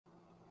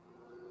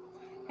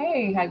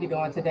Hey, how you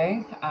doing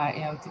today? I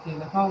am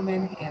Taquila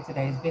Coleman. In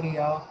today's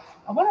video,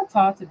 I want to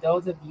talk to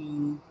those of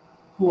you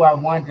who are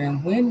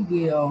wondering, when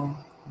will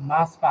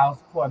my spouse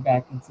pour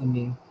back into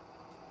me?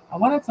 I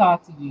want to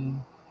talk to you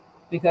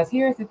because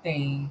here's the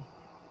thing.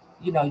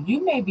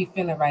 You may be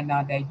feeling right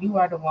now that you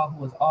are the one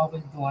who is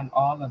always doing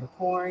all of the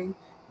pouring.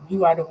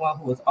 You are the one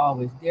who is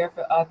always there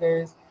for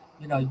others.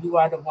 You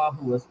are the one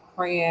who is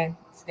praying,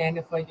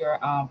 standing for your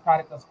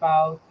prodigal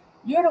spouse.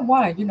 You're the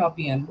one,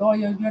 being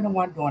loyal. You're the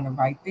one doing the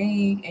right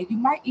thing. And you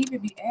might even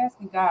be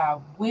asking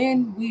God,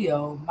 when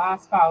will my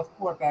spouse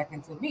pour back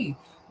into me?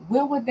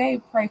 When would they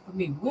pray for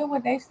me? When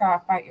would they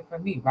start fighting for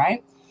me,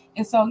 right?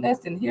 And so,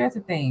 listen, here's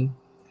the thing.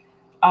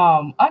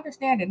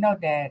 Understand and know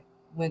that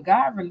when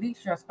God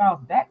releases your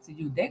spouse back to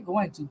you, they're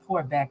going to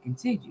pour back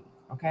into you.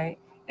 Okay,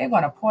 they're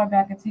going to pour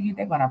back into you.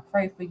 They're going to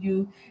pray for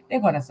you.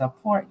 They're going to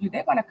support you.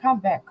 They're going to come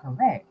back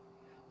correct.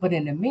 But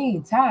in the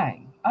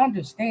meantime,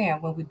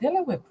 understand, when we're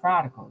dealing with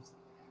prodigals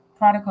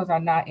are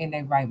not in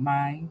their right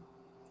mind.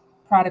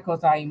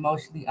 Prodigals are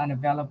emotionally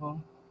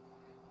unavailable.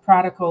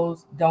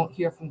 Prodigals don't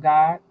hear from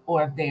God,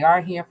 or if they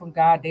are hearing from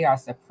God, they are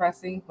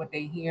suppressing what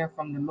they hear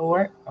from the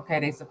Lord. Okay,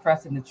 they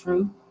suppressing the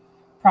truth.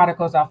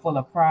 Prodigals are full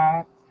of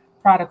pride.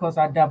 Prodigals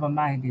are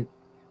double-minded.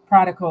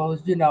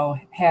 Prodigals,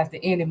 has the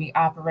enemy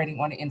operating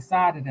on the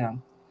inside of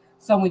them.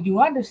 So when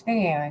you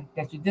understand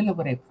that you're dealing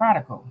with a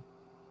prodigal,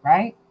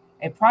 right?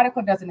 A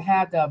prodigal doesn't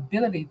have the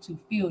ability to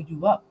fill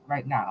you up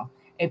right now.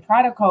 A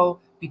prodigal,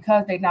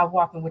 because they're not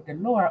walking with the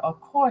Lord, of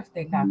course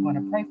they're not going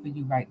to pray for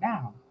you right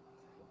now.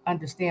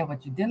 Understand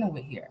what you're dealing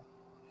with here.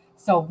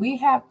 So we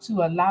have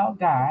to allow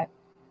God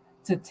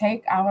to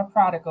take our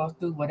prodigals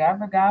through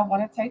whatever God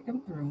want to take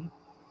them through.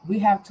 We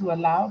have to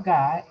allow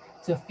God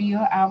to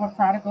fill our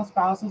prodigal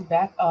spouses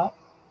back up,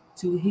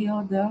 to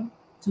heal them,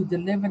 to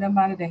deliver them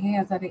out of the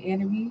hands of the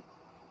enemy,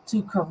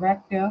 to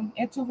correct them,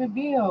 and to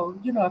reveal,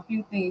 a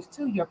few things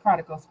to your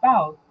prodigal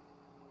spouse,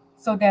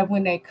 so that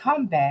when they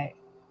come back,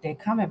 they're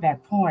coming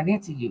back pouring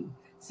into you.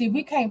 See,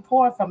 we can't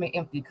pour from an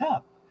empty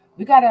cup.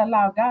 We got to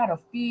allow God to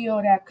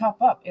fill that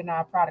cup up in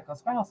our prodigal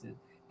spouses.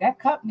 That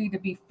cup need to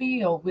be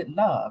filled with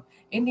love.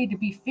 It need to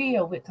be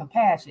filled with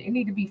compassion. It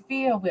need to be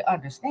filled with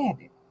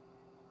understanding.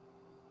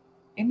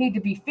 It need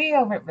to be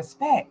filled with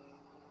respect.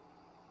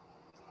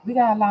 We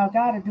got to allow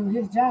God to do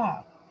his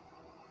job.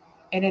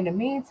 And in the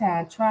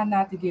meantime, try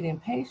not to get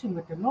impatient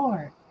with the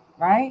Lord,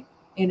 right?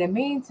 In the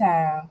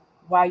meantime,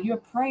 while you're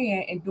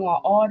praying and doing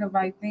all the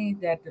right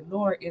things that the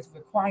Lord is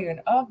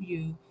requiring of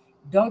you,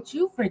 don't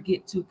you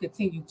forget to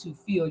continue to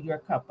fill your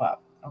cup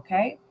up,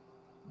 okay?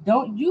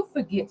 Don't you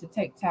forget to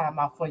take time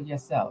out for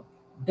yourself.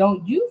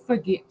 Don't you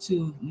forget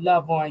to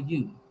love on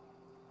you.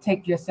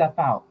 Take yourself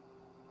out,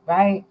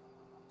 right?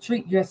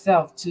 Treat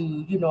yourself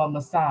to, a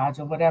massage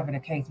or whatever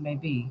the case may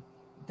be.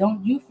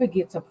 Don't you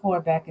forget to pour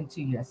back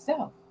into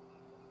yourself,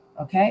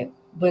 okay?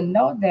 But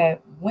know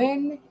that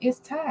when it's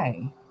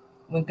time,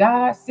 when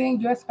God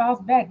sends your spouse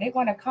back, they're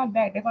going to come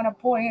back. They're going to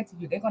pour into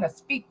you. They're going to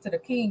speak to the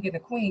king and the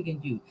queen in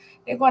you.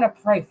 They're going to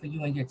pray for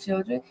you and your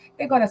children.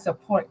 They're going to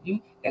support you.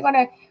 They're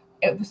going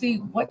to see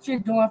what you're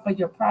doing for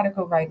your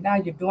prodigal right now.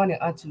 You're doing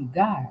it unto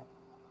God.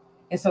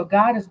 And so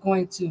God is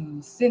going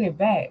to send it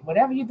back.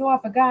 Whatever you're doing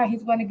for God,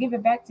 he's going to give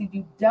it back to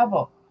you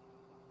double.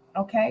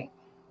 Okay?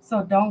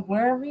 So don't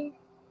worry.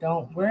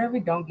 Don't worry.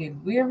 Don't get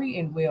weary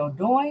in well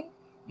doing.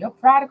 Your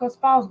prodigal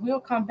spouse will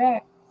come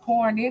back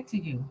pouring into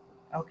you.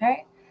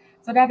 Okay?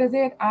 So that is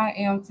it. I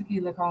am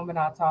Taquila Coleman.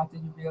 I'll talk to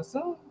you real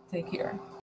soon. Take care.